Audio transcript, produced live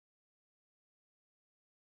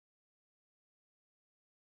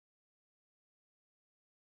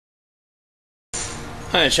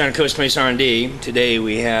Hi, it's John at Coast Mace R&D. Today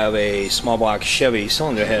we have a small block Chevy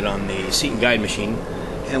cylinder head on the seat and guide machine,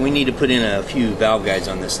 and we need to put in a few valve guides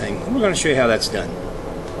on this thing. We're going to show you how that's done.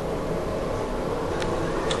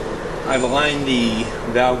 I've aligned the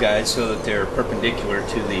valve guides so that they're perpendicular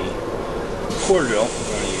to the core drill we're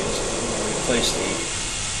going to use. I'm going to replace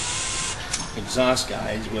the exhaust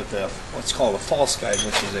guides with what's called a false guide,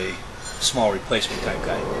 which is a small replacement type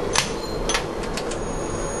guide.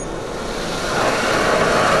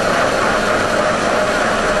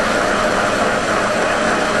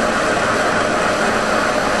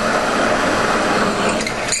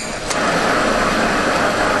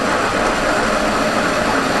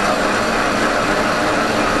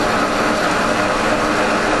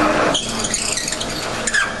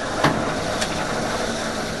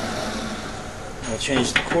 We'll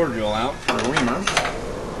change the core drill out for a reamer.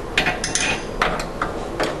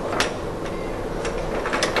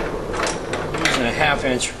 I'm using a 1/2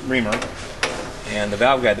 inch reamer, and the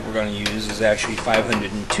valve guide that we're going to use is actually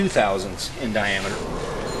 502 thousandths in diameter,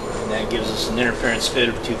 and that gives us an interference fit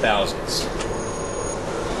of 2 thousandths.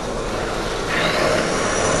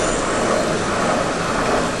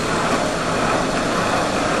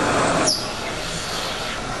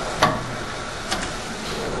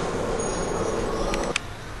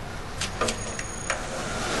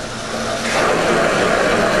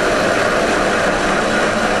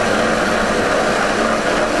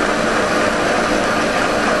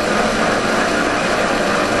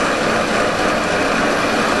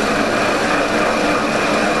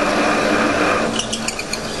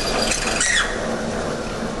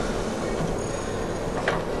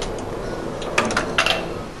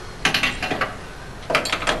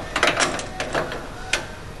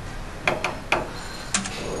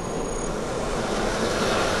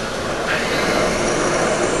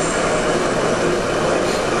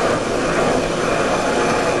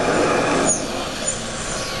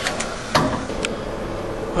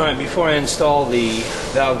 Alright, before I install the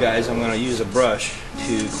valve guides, I'm going to use a brush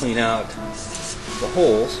to clean out the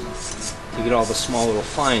holes to get all the small little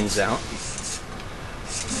fines out,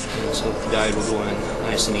 and so the guide will go in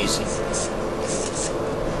nice and easy.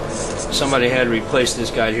 Somebody had to replace this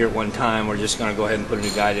guide here at one time. We're just going to go ahead and put a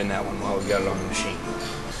new guide in that one while we've got it on the machine.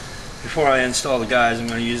 Before I install the guides, I'm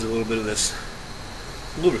going to use a little bit of this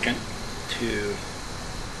lubricant to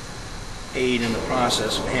aid in the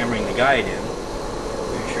process of hammering the guide in.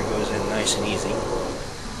 Make sure it goes in nice and easy.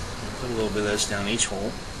 Put a little bit of this down each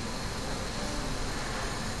hole.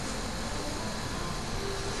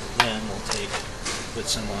 Then we'll put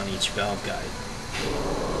some on each valve guide.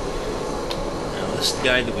 Now this is the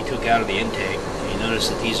guide that we took out of the intake. And you notice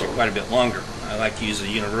that these are quite a bit longer. I like to use a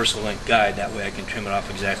universal length guide, that way I can trim it off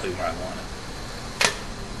exactly where I want it.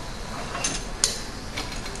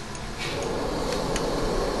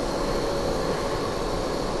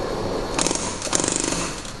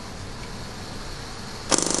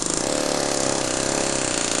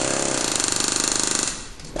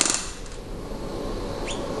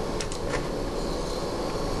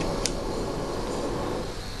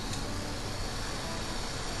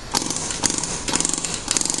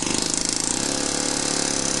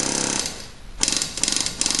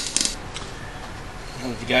 Now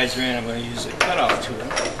that the guides are in, I'm going to use a cutoff tool.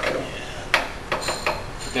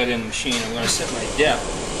 Put that in the machine. I'm going to set my depth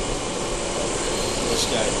on this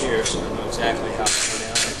guide here so I know exactly how to go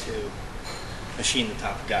down to machine the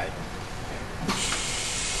top guide.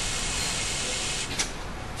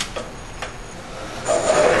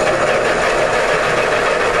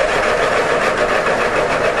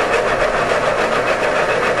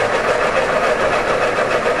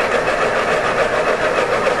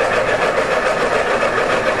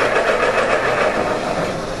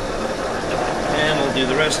 Do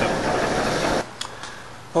the rest of it.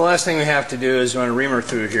 The last thing we have to do is run a reamer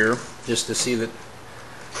through here just to see that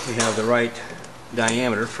we have the right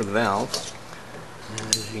diameter for the valves. And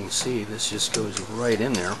as you can see, this just goes right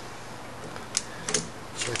in there.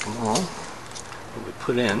 Check them all. What we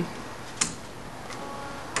put in.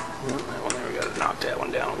 Well, that one there, we got to knock that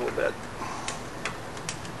one down a little bit.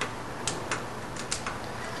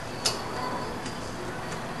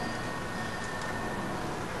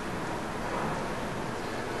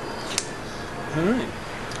 Alright.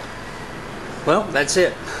 Well, that's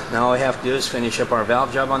it. Now all we have to do is finish up our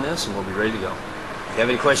valve job on this and we'll be ready to go. If you have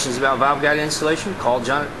any questions about valve guide installation, call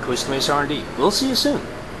John at Coast Mace R&D. We'll see you soon.